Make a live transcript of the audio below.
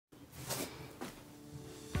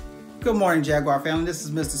Good morning, Jaguar family. This is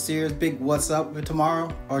Mr. Sears. Big what's up for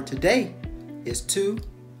tomorrow or today is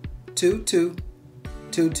 2-2-2-2-2.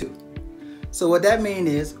 So what that means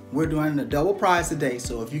is we're doing a double prize today.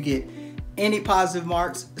 So if you get any positive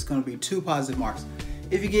marks, it's going to be 2 positive marks.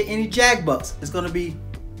 If you get any Jag Bucks, it's going to be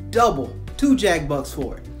double, 2 Jag Bucks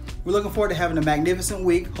for it. We're looking forward to having a magnificent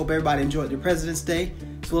week. Hope everybody enjoyed their President's Day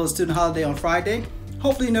as well as student holiday on Friday.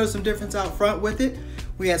 Hopefully you noticed some difference out front with it.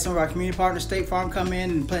 We had some of our community partners, State Farm, come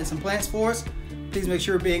in and plant some plants for us. Please make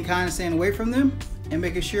sure we're being kind and staying away from them and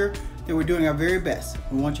making sure that we're doing our very best.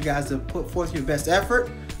 We want you guys to put forth your best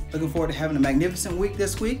effort. Looking forward to having a magnificent week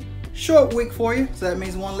this week. Short week for you, so that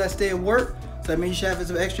means one less day of work. So that means you should have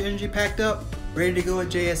some extra energy packed up, ready to go at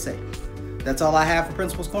JSA. That's all I have for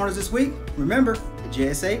Principal's Corners this week. Remember, at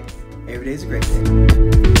JSA, every day is a great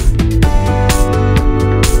day.